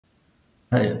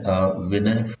Hi,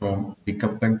 Vinay from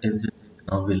Pickup Contingency.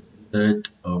 Now we'll see that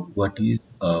what is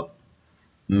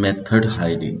method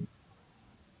hiding.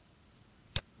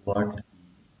 What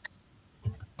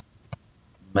is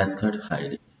method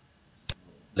hiding?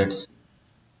 Let's see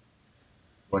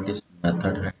what is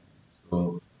method hiding.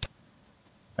 So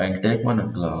I'll take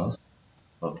one class,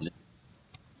 public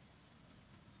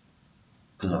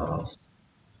class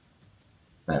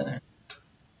parent,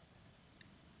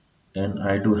 and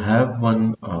I do have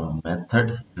one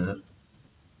method here,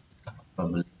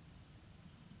 public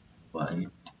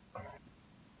void,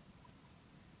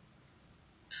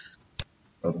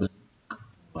 public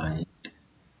void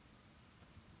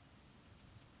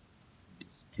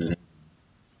display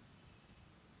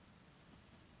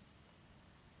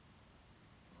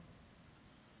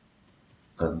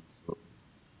console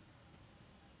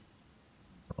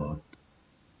dot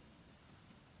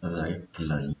right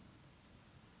line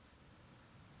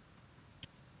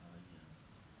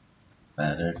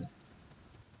parent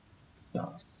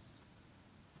class.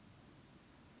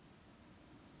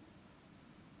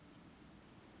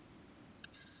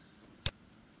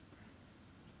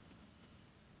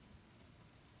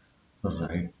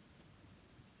 Right.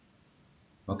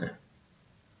 Okay.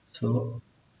 So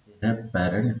we have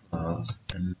parent class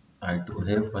and I do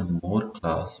have one more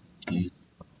class which is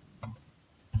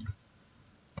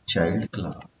child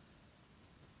class.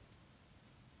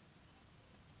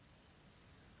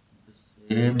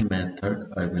 The same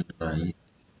method I will write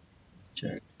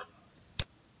child class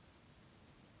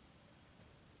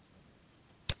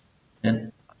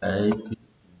and I will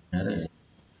inherit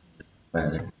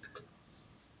parent class.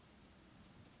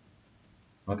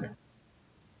 Okay.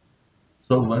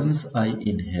 So once I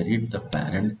inherit the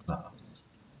parent class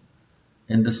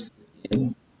and the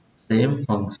same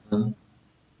function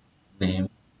name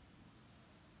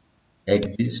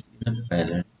exists in a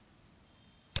parent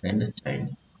and a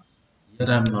child. Here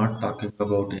I am not talking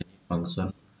about any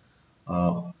function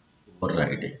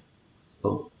overriding.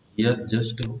 So here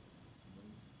just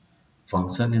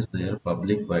function is there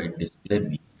public void display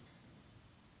me.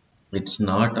 It's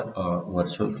not a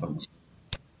virtual function.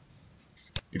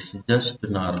 It's just a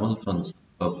normal function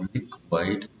public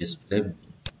void display me.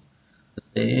 The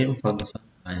same function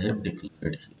I have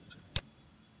declared here.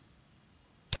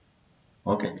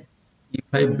 Okay. If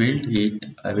I build it,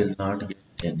 I will not get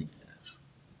any error.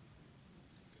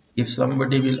 If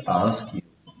somebody will ask you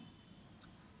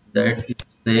that if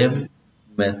same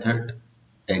method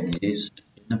exists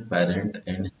in a parent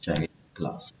and child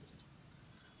classes,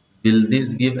 will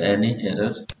this give any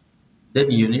error?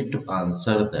 Then you need to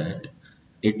answer that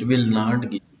it will not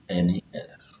give any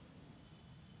error.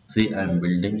 See, I'm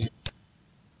building it.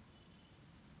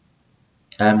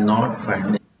 I'm not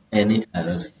finding any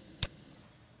error.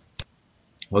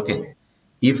 Okay.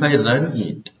 If I run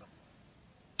it,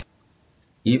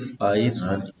 if I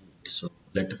run it, so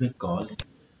let me call it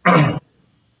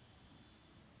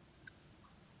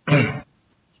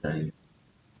child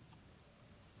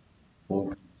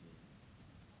obj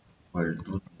equal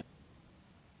to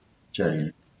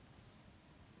child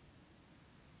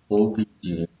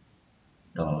obj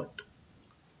dot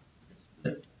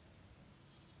display.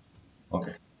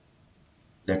 Okay.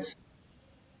 Let's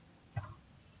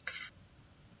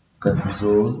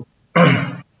console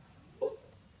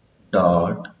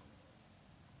dot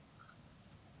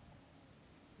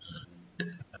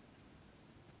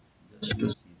just to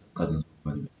see the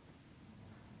console.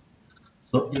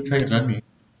 So if I run it,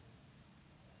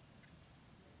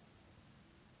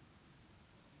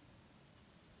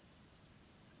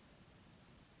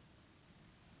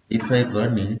 if I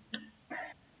run it,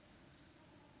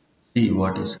 see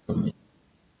what is coming.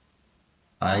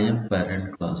 I am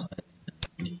parent class. I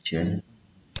need to change.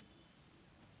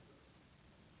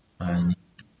 I need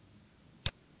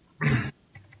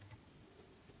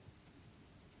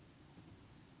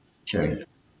child.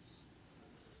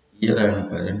 Here I am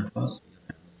parent class.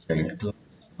 Here I am child class.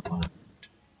 Now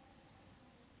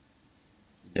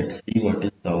let's see what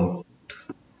is the output.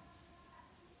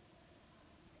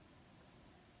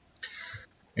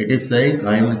 It is saying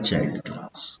I am a child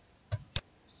class.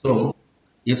 So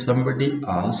if somebody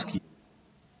asks you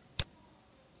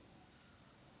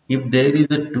if there is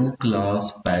a two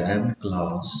class parent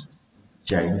class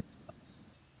child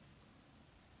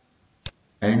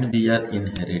and we are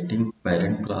inheriting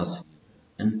parent class here,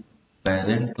 and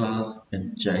parent class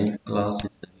and child class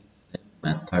is the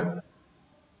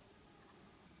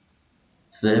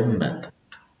same method,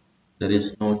 there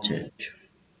is no change.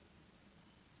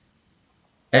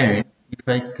 And if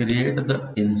I create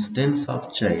the instance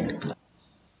of child class,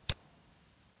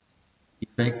 if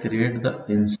I create the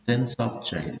instance of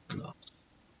child class,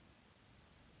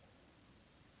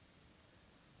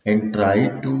 and try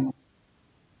to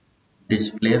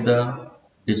display the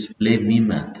display me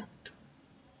method,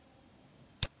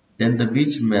 then the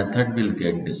which method will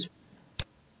get displayed?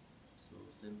 So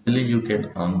simply you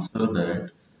can answer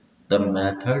that the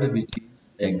method which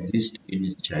exists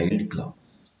in child class,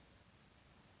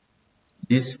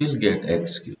 this will get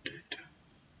executed.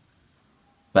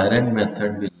 Parent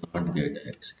method will not get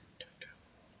executed.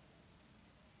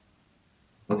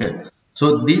 Okay,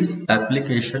 so this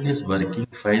application is working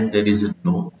fine, there is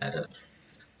no error.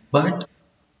 But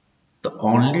the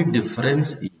only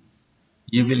difference is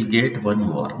you will get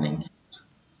one warning.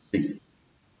 See,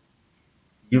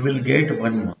 you will get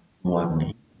one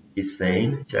warning which is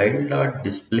saying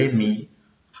child.displayMe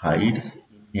hides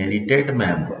inherited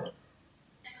member.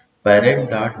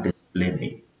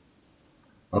 Parent.displayMe.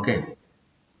 Okay,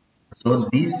 so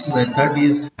this method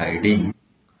is hiding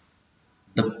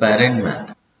the parent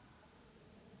method.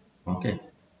 Okay,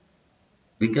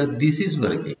 because this is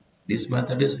working, this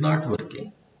method is not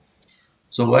working.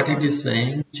 So what it is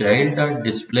saying,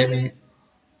 child.displayMe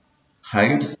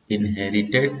hides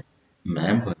inherited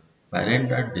member.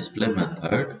 Parent.display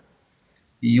method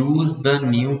use the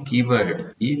new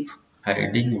keyword if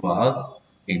hiding was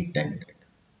intended.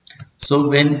 So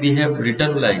when we have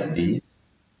written like this,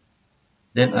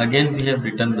 then again we have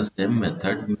written the same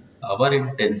method. Our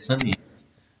intention is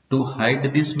to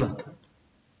hide this method.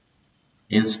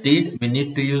 Instead, we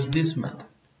need to use this method.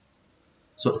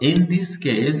 So in this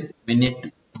case, we need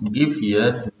to give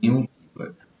here new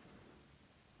keyword.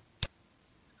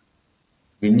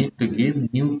 We need to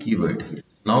give new keyword here.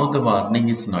 Now the warning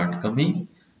is not coming.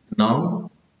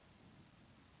 Now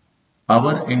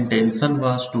our intention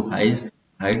was to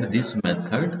hide this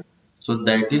method, so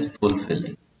that is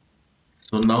fulfilling.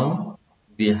 So now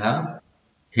we have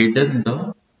hidden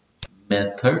the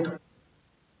method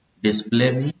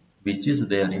display me which is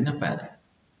there in a parent.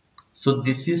 So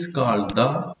this is called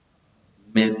the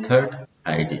method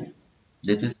hiding.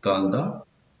 This is called the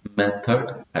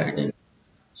method hiding.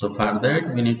 So for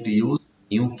that we need to use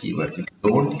new keyword. If you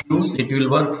don't use, it will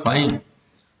work fine,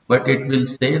 but it will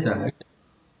say that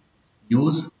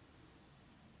use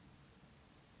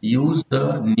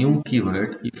the new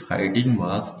keyword if hiding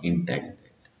was intended.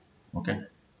 Okay,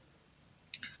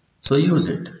 so use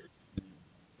it.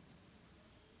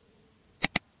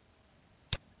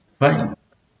 Fine.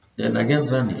 Then again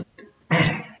run it.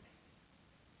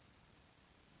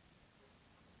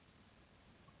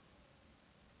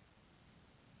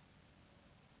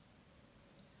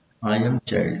 I am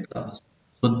child class.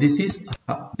 So this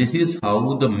is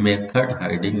how the method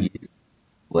hiding is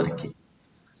working.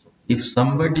 If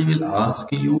somebody will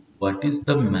ask you what is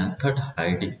the method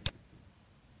hiding,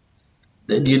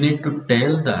 then you need to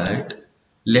tell that,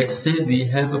 let's say we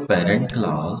have a parent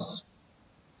class,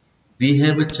 we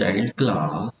have a child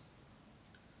class,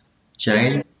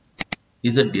 child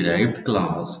is a derived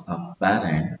class of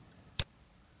parent,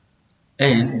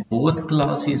 and both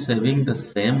class is having the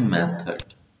same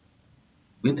method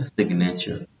with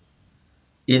signature.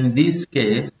 In this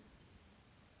case,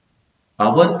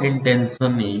 our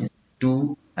intention is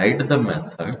to hide the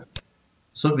method,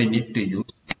 so we need to use.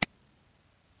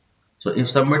 So if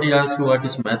somebody asks you what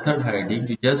is method hiding,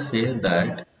 you just say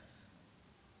that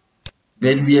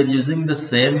when we are using the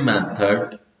same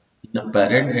method in a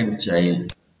parent and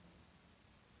child,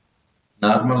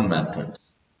 normal methods.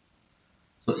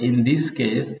 So in this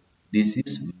case, this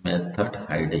is method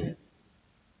hiding.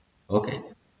 Okay.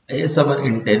 As our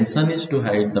intention is to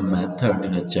hide the method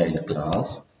in a child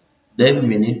class, then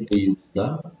we need to use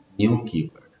the new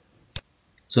keyword.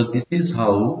 So this is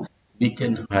how we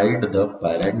can hide the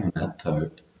parent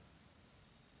method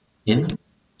in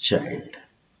child.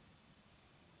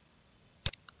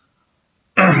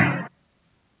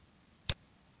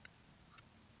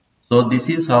 So this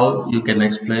is how you can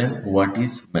explain what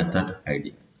is method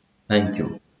hiding. Thank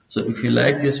you. So if you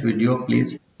like this video,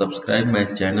 please subscribe my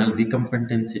channel V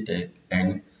Competency Tech,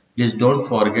 and please don't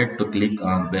forget to click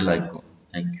on bell icon.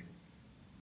 Thank you.